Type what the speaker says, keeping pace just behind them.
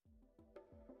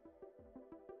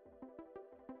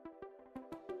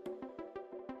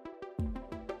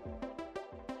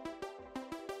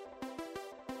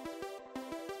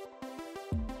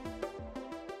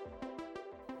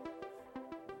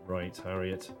Right,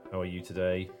 Harriet, how are you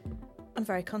today? I'm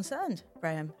very concerned,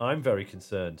 Graham. I'm very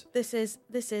concerned. This is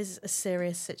a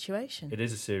serious situation. It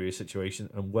is a serious situation,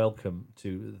 and welcome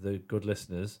to the good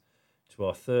listeners to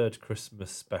our third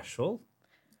Christmas special.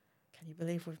 Can you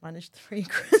believe we've managed 3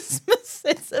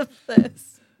 Christmases of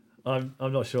this? I'm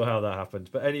not sure how that happened,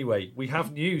 but anyway, we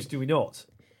have news, do we not?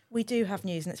 We do have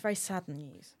news, and it's very sad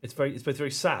news. It's both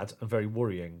very sad and very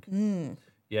worrying.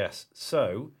 Yes.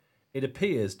 So it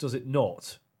appears, does it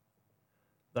not,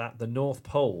 that the North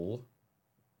Pole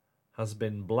has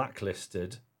been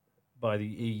blacklisted by the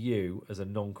EU as a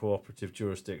non-cooperative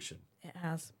jurisdiction. It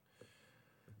has.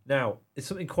 Now, it's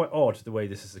something quite odd the way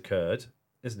this has occurred,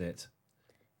 isn't it?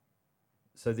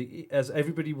 So, as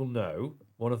everybody will know,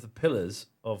 one of the pillars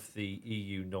of the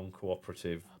EU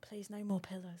non-cooperative... Oh, please, no more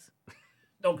pillars.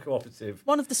 Non-cooperative...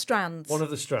 One of the strands. One of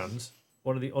the strands,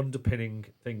 one of the underpinning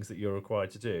things that you're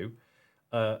required to do.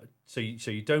 So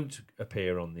you don't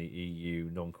appear on the EU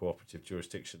non-cooperative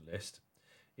jurisdiction list,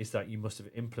 is that you must have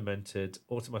implemented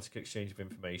automatic exchange of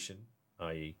information,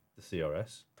 i.e. the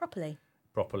CRS. Properly.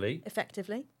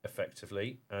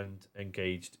 Effectively, and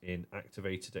engaged in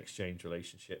activated exchange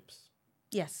relationships.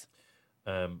 Yes.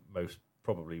 Most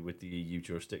probably with the EU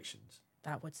jurisdictions.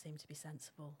 That would seem to be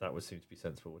sensible. That would seem to be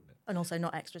sensible, wouldn't it? And also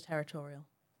not extraterritorial.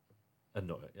 And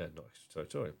not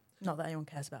extraterritorial. Not that anyone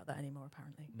cares about that anymore,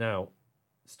 apparently. Now,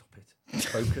 stop it.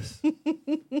 Focus.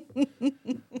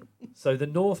 So the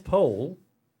North Pole,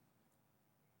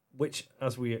 which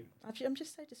I'm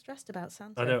just so distressed about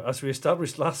Santa. I know, as we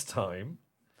established last time,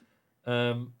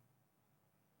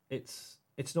 it's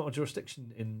not a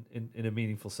jurisdiction in a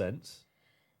meaningful sense.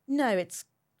 No, it's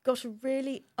got a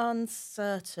really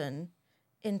uncertain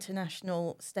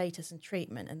international status and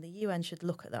treatment, and the UN should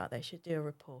look at that. They should do a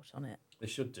report on it. They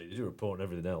should do. They do a report on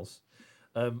everything else.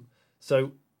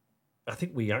 So I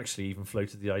think we actually even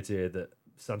floated the idea that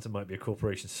Santa might be a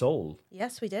corporation sole.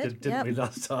 Yes, we did. Didn't we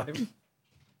last time?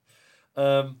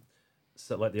 So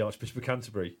like the Archbishop of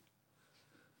Canterbury.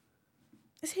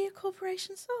 Is he a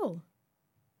corporation sole?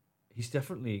 He's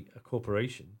definitely a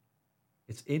corporation.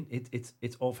 It's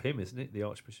of him, isn't it? The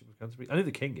Archbishop of Canterbury. I know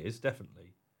the King is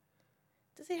definitely.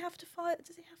 Does he have to file?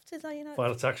 Does he have to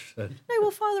file a tax return? No,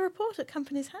 we'll file a report at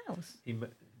Companies House.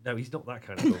 No, he's not that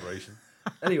kind of corporation.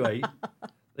 Anyway,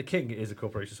 the King is a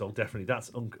corporation sole. Definitely,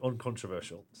 that's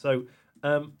uncontroversial. So,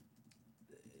 the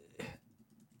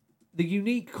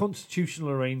unique constitutional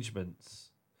arrangements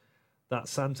that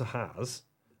Santa has,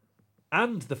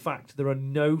 and the fact there are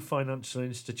no financial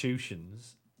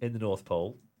institutions in the North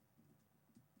Pole.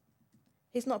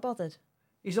 He's not bothered.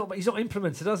 He's not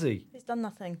implemented, has he? He's done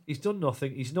nothing. He's done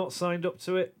nothing. He's not signed up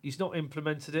to it. He's not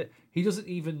implemented it. He doesn't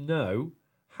even know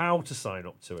how to sign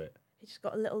up to it. He just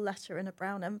got a little letter in a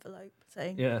brown envelope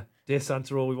saying, "Yeah, dear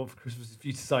Santa, all we want for Christmas is for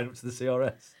you to sign up to the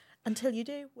CRS. Until you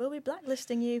do, we'll be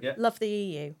blacklisting you. Yeah. Love the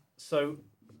EU." So,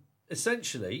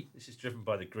 essentially, this is driven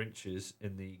by the Grinches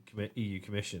in the EU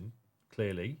Commission,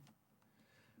 clearly.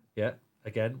 Yeah,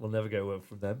 again, we'll never go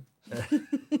from them.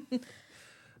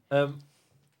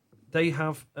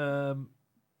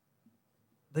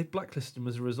 They've blacklisted them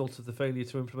as a result of the failure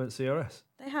to implement CRS.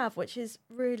 They have, which is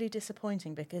really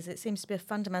disappointing because it seems to be a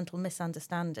fundamental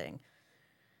misunderstanding.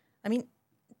 I mean,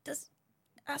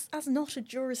 as not a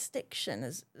jurisdiction,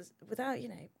 as without,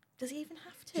 does he even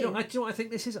have to? Do you know what I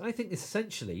think this is? I think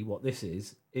essentially what this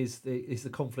is the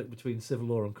conflict between civil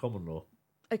law and common law.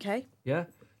 Okay. Yeah?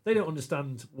 They don't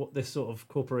understand what this sort of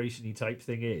corporation-y type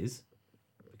thing is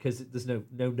because there's no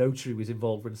notary was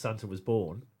involved when Santa was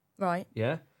born. Right.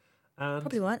 Yeah? And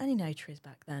probably weren't any notaries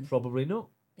back then. Probably not.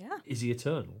 Yeah. Is he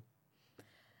eternal?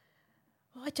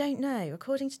 Well, I don't know.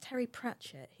 According to Terry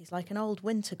Pratchett, he's like an old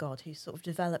winter god who's sort of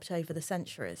developed over the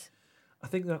centuries. I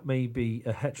think that may be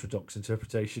a heterodox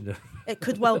interpretation of... It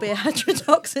could well be a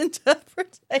heterodox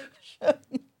interpretation.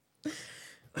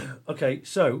 Okay,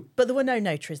 so... But there were no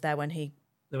notaries there when he...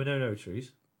 There were no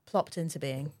notaries. Plopped into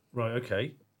being. Right,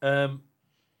 okay.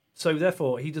 So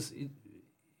therefore, he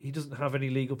doesn't have any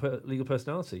legal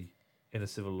personality in a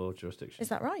civil law jurisdiction. Is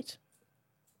that right?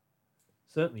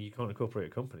 Certainly, you can't incorporate a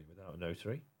company without a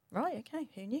notary. Right, okay.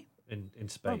 Who knew? In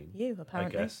Spain. Well, you,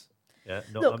 apparently. I guess. Yeah,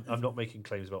 Look, I'm not making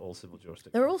claims about all civil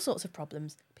jurisdictions. There are all sorts of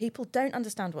problems. People don't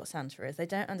understand what Santa is. They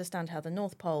don't understand how the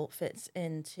North Pole fits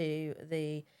into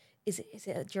the... Is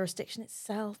it a jurisdiction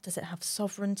itself? Does it have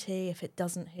sovereignty? If it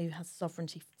doesn't, who has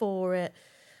sovereignty for it?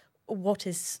 What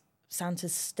is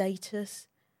Santa's status?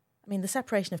 I mean, the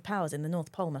separation of powers in the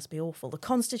North Pole must be awful. The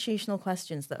constitutional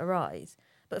questions that arise.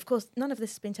 But of course, none of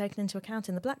this has been taken into account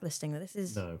in the blacklisting. That this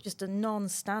is just a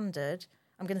non-standard,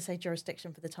 I'm going to say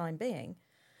jurisdiction for the time being,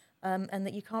 and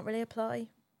that you can't really apply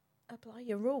apply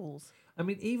your rules. I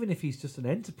mean, even if he's just an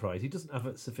enterprise, he doesn't have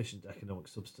a sufficient economic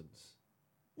substance.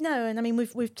 No, and I mean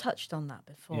we've touched on that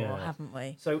before, Yeah. haven't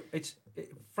we? So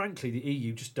frankly, the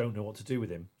EU just don't know what to do with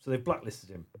him, so they've blacklisted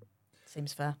him.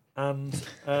 Seems fair. And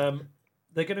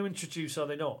they're going to introduce, are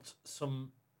they not,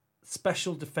 some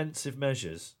special defensive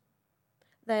measures.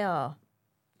 They are,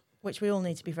 which we all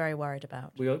need to be very worried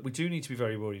about. We do need to be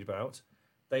very worried about.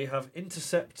 They have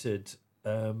intercepted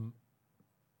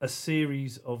a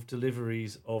series of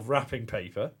deliveries of wrapping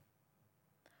paper.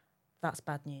 That's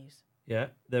bad news. Yeah,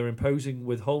 they're imposing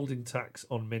withholding tax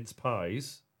on mince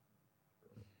pies.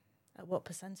 At what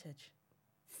percentage?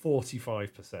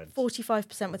 45%.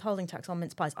 45% withholding tax on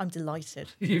mince pies. I'm delighted.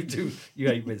 You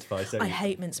hate mince pies, don't you? I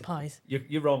hate mince pies.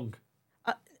 You're wrong.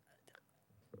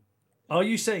 Are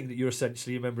you saying that you're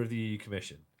essentially a member of the EU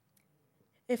Commission?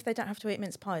 If they don't have to eat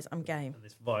mince pies, I'm game. And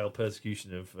this vile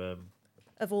persecution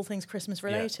Of all things Christmas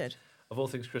related. Of all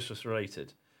things Christmas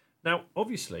related. Now,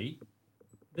 obviously,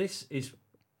 this is...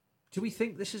 Do we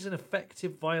think this is an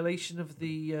effective violation of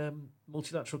the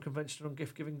Multilateral Convention on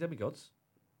Gift-Giving Demigods?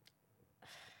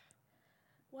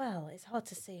 Well, it's hard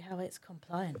to see how it's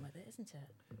compliant with it, isn't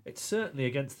it? It's certainly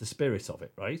against the spirit of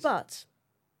it, right? But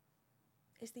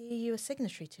is the EU a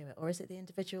signatory to it, or is it the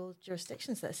individual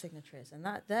jurisdictions that are signatories? And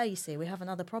that there, you see, we have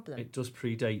another problem. It does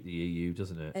predate the EU,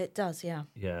 doesn't it? It does, yeah.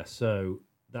 Yeah, so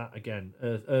that, again,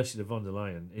 Ursula von der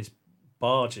Leyen is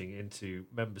barging into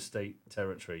member state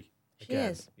territory. She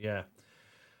is. Yeah.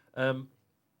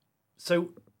 So,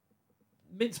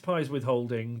 mince pies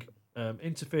withholding,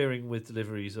 interfering with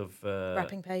deliveries of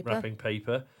Wrapping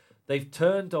paper. They've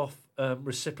turned off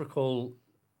reciprocal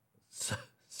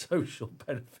social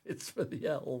benefits for the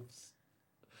elves.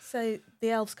 So the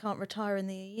elves can't retire in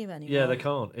the EU anymore? Yeah, they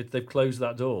can't. They've closed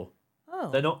that door. Oh.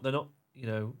 They're not,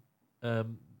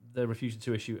 they're refusing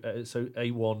to issue, so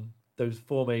A1, those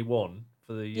Form A1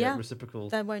 for the reciprocal...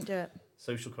 They won't do it.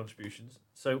 Social contributions.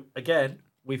 So again,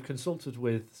 we've consulted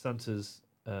with Santa's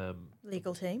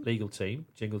legal team,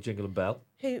 Jingle Jingle and Bell,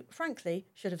 who frankly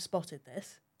should have spotted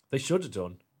this. They should have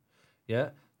done. Yeah,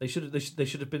 they should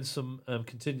have been some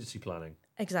contingency planning.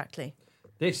 Exactly.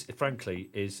 This, frankly,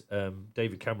 is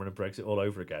David Cameron and Brexit all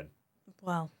over again.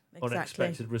 Well, exactly.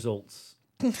 Unexpected results,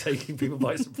 taking people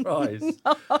by surprise.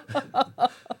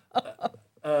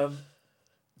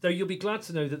 Though you'll be glad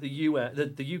to know that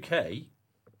the UK,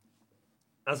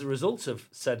 as a result of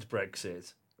said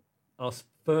Brexit, are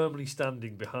firmly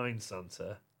standing behind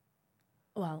Santa.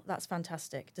 Well, that's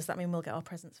fantastic. Does that mean we'll get our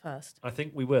presents first? I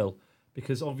think we will,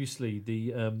 because obviously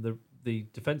the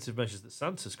defensive measures that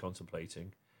Santa's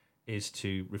contemplating is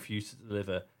to refuse to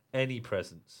deliver any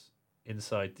presents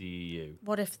inside the EU.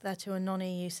 What if they're to a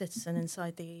non-EU citizen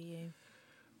inside the EU?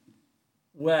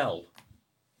 Well,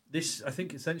 this I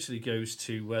think essentially goes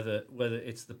to whether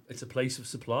it's a place of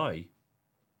supply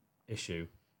issue.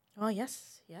 Oh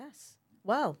yes.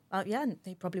 Well, yeah,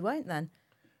 they probably won't then.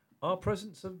 Are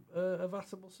presents a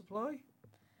vatable supply,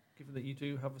 given that you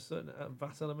do have a certain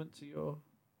VAT element to your?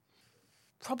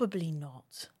 Probably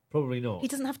not. Probably not. He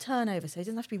doesn't have turnover, so he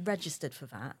doesn't have to be registered for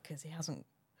that because he hasn't.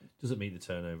 Doesn't meet the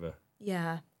turnover.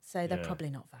 Yeah, so they're probably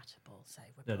not vatable. So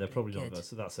they're probably good. not.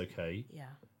 So that's okay. Yeah.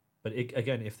 But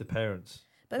again, if the parents.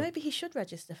 But maybe he should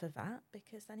register for VAT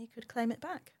because then he could claim it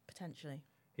back potentially.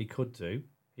 He could do,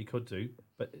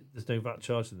 but there's no VAT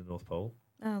charge in the North Pole.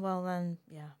 Oh well, then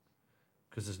yeah.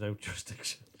 Because there's no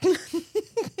jurisdiction.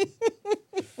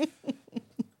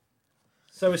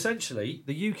 So essentially,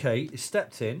 the UK is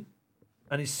stepped in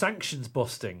and is sanctions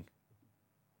busting.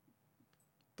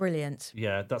 Brilliant.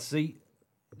 Yeah,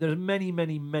 there are many,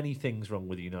 many, many things wrong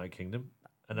with the United Kingdom.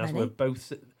 And as we're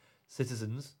both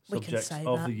citizens, subjects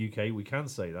of the UK, we can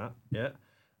say that, yeah.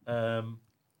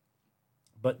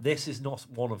 But this is not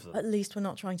one of them. At least we're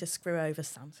not trying to screw over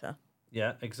Santa.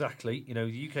 Yeah, exactly. You know,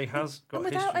 the UK has got and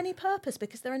without any purpose,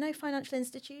 because there are no financial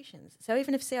institutions. So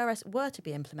even if CRS were to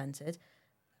be implemented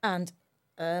and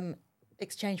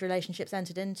exchange relationships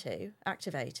entered into,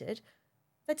 activated,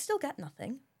 they'd still get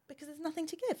nothing because there's nothing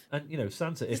to give. And, you know,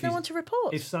 Santa... There's no one to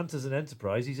report. If Santa's an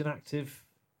enterprise, he's an active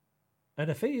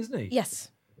NFE, isn't he? Yes.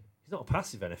 He's not a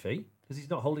passive NFE because he's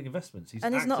not holding investments. He's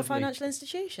not a financial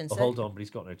institution. Oh, hold on, but he's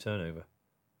got no turnover.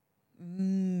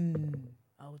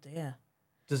 Oh, dear.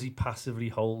 Does he passively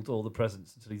hold all the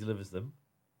presents until he delivers them?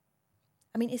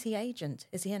 I mean, is he agent?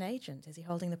 Is he an agent? Is he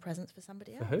holding the presents for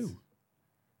somebody else? For who?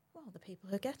 Well, the people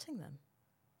who are getting them.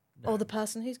 No. Or the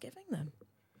person who's giving them.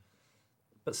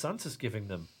 But Santa's giving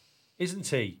them, isn't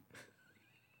he?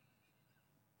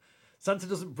 Santa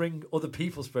doesn't bring other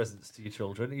people's presents to your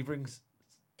children. He brings...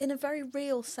 In a very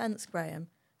real sense, Graham,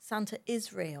 Santa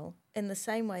is real in the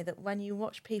same way that when you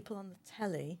watch people on the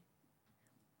telly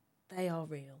They are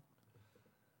real.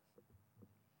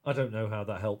 I don't know how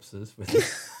that helps us with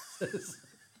this.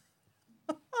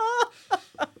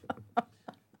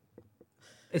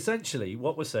 Essentially,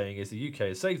 what we're saying is the UK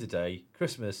has saved the day.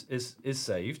 Christmas is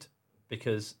saved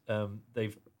because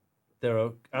there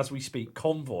are, as we speak,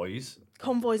 convoys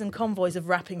and convoys of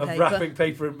wrapping of paper. wrapping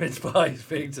paper and mince pies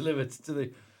being delivered to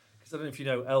the. Because I don't know if you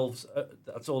know, elves.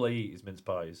 That's all they eat is mince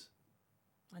pies.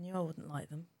 I knew I wouldn't like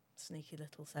them. Sneaky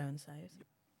little so and so's.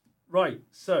 Right,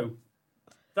 so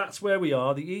that's where we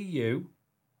are. The EU,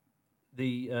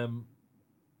 the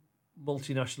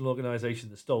multinational organisation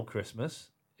that stole Christmas,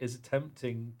 is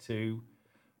attempting to,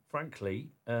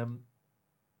 frankly,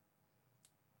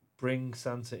 bring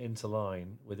Santa into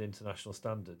line with international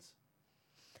standards.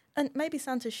 And maybe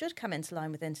Santa should come into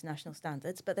line with international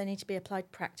standards, but they need to be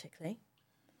applied practically.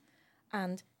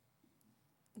 And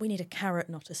we need a carrot,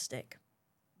 not a stick.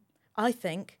 I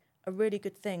think a really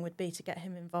good thing would be to get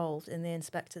him involved in the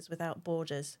Inspectors Without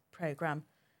Borders programme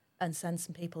and send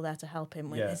some people there to help him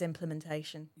with his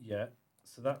implementation. Yeah,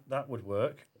 so that would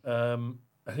work.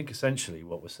 I think essentially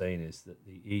what we're saying is that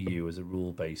the EU as a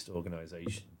rule-based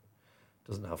organisation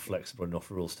doesn't have flexible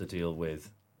enough rules to deal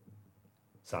with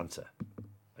Santa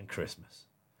and Christmas.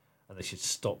 And they should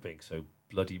stop being so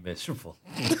bloody miserable.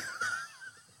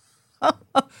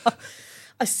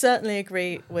 I certainly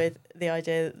agree with the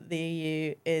idea that the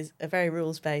EU is a very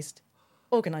rules-based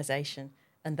organisation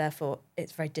and therefore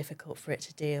it's very difficult for it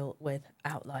to deal with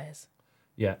outliers.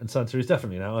 Yeah, and Santa is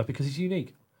definitely an outlier because he's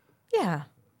unique. Yeah.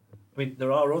 I mean,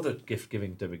 there are other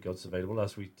gift-giving demigods available,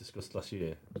 as we discussed last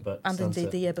year. And Santa,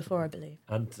 indeed the year before, I believe.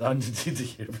 And indeed the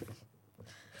year before.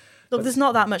 Look, there's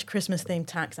not that much Christmas-themed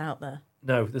tax out there.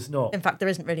 No, there's not. In fact, there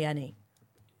isn't really any.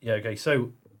 Yeah, okay.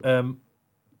 So,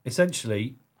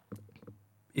 essentially,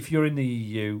 if you're in the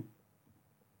EU,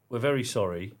 we're very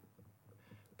sorry,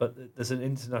 but there's an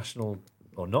international,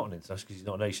 or not an international because he's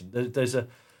not a nation, there's a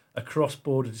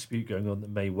cross-border dispute going on that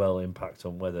may well impact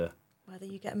on whether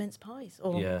you get mince pies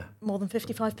or more than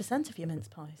 55% of your mince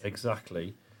pies.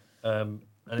 Exactly. And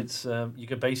it's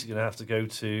you're basically going to have to go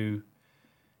to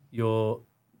your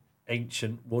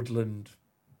ancient woodland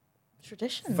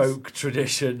traditions, folk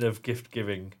tradition of gift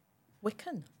giving.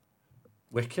 Wiccan.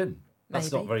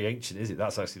 That's not very ancient, is it?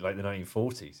 That's actually like the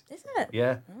 1940s. Is it?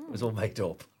 Yeah. Oh. It was all made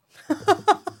up.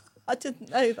 I didn't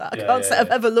know that. I can't say I've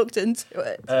ever looked into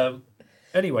it.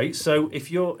 Anyway, so if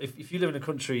you live in a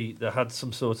country that had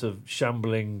some sort of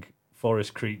shambling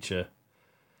forest creature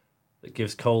that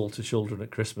gives coal to children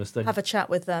at Christmas, then have a chat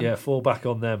with them. Yeah, fall back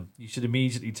on them. You should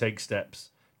immediately take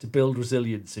steps to build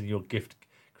resilience in your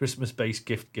Christmas-based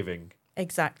gift giving.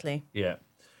 Exactly. Yeah.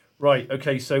 Right.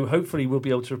 Okay. So hopefully we'll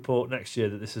be able to report next year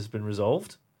that this has been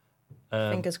resolved.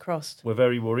 Fingers crossed. We're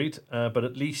very worried, but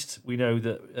at least we know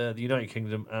that the United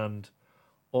Kingdom and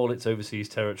all its overseas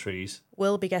territories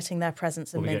will be getting their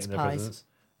presents and mince pies.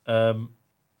 And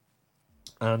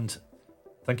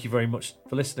thank you very much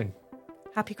for listening.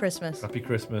 Happy Christmas. Happy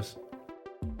Christmas.